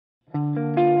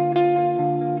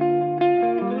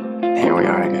here we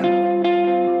are again.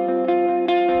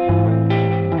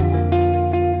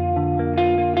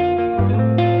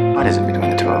 What is it between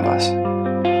the two of us?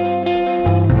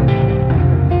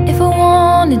 If I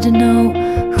wanted to know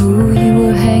who you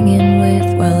were hanging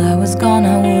with while I was gone,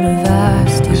 I would have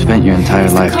asked you. You spent your entire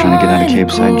life trying to get out of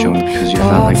Capeside, Joey, because you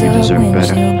felt like you deserved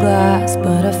better.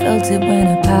 But I felt it when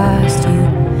I passed you.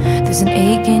 There's an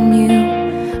ache in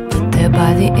you, but there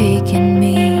by the ache in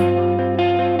me.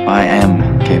 I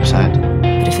am Capeside.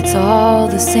 But if it's all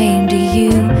the same to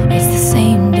you, it's the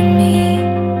same to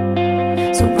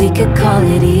me. So we could call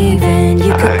it even.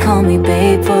 You could call me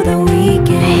babe for the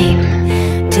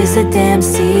weekend. 'Tis the damn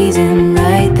season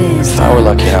right this time. If I were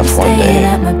lucky enough one day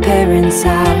at my parents'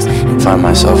 house, find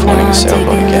myself wanting a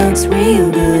sailboat again, real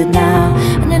good now,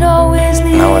 and it always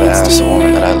leads I would ask the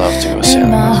woman that I love to go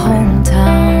sailing my with me.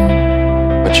 hometown.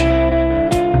 Would you?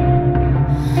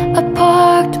 I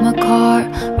parked my car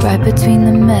right between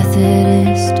the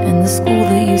Methodist and the school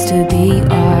that used to be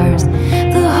ours.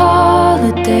 The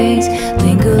holidays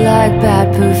linger like bad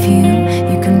perfume.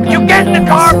 You can run get in the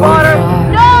car, Potter!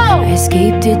 No! I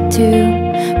escaped it too.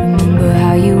 Remember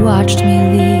how you watched me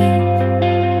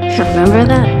leave? Remember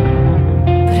that?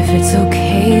 But if it's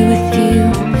okay with you,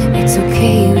 it's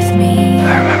okay with me.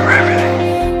 I remember everything.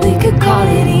 We could call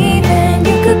it even.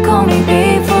 You could call me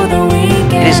babe for the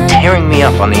weekend. It is tearing me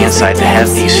up on the inside to have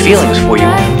these feelings for you,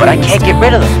 but I can't get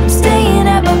rid of them. I'm staying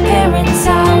at my parents'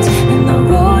 house, and the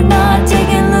road not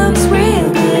taking looks real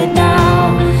good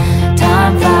now.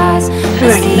 Time flies. I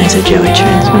recognize a Joey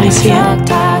trans when I see it.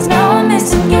 Now I'm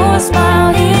missing your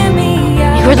smile. Hear me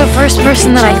out. You were the first person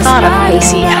that I thought of,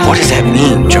 Pacey. What does that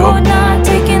mean, Joe? Road not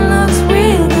taking looks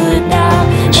real good now.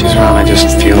 When she's around, I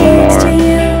just feel more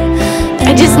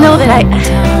I just know that I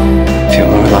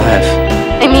alive.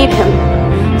 I need him.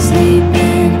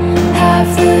 Sleeping half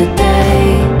the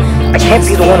day. I can't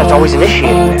be the one that's always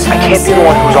initiating this. I can't be the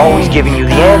one who's always giving you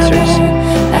the answers.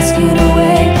 Ask you to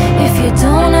wait if you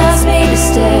don't ask me to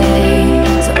stay.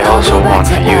 So I also want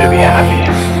for you to be happy.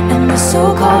 And the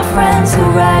so-called friends who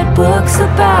write books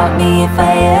about me if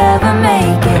I ever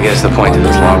make it. I guess the point of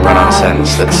this long run-on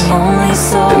sentence that's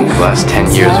been the last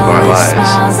 10 years of our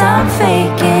lives. I'm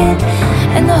faking,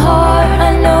 and the heart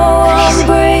I know I'm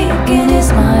breaking is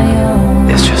my own.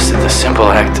 It's just that the simple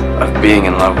act of being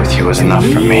in love with you was enough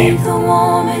for me. The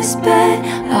warmest bed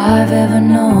I've ever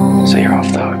known. So you're off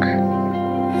the hook.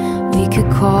 We could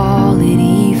call it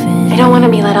even. I don't want to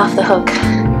be let off the hook.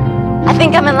 I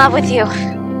think I'm in love with you.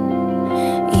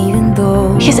 Even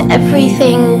though Because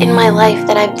everything in my life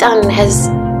that I've done has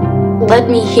led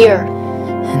me here.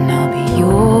 and I'll be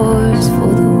yours for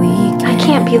the weekend. I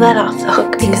can't be let off the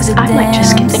hook because I might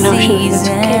just get the notion that it's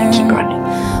okay to keep running.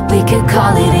 We could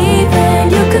call it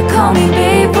even. You could call me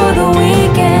babe for the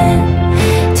weekend.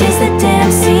 'Tis the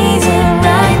damn season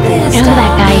right this You know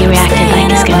that time. guy you reacted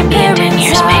like is gonna be in 10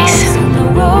 years, Pace? The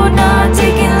road not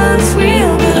taking looks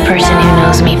real good. The person who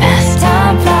knows me best.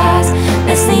 Time flies,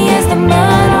 messy as the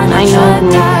mud on the I know truck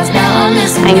who tires. Now I'm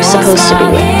missing I'm your supposed to be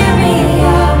smile. with. Hear me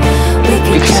out. We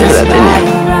could You consider that, didn't you?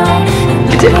 just ride around.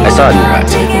 You did. I saw it in your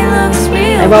eyes. Taking looks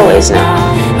real I've always good known.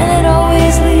 now, and it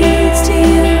always leads to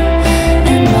you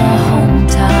in my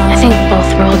hometown. I think both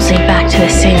roads lead back to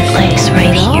the same place,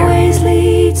 right It here. always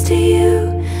leads to you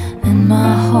in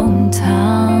my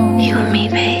hometown. You and me,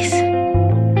 Pace.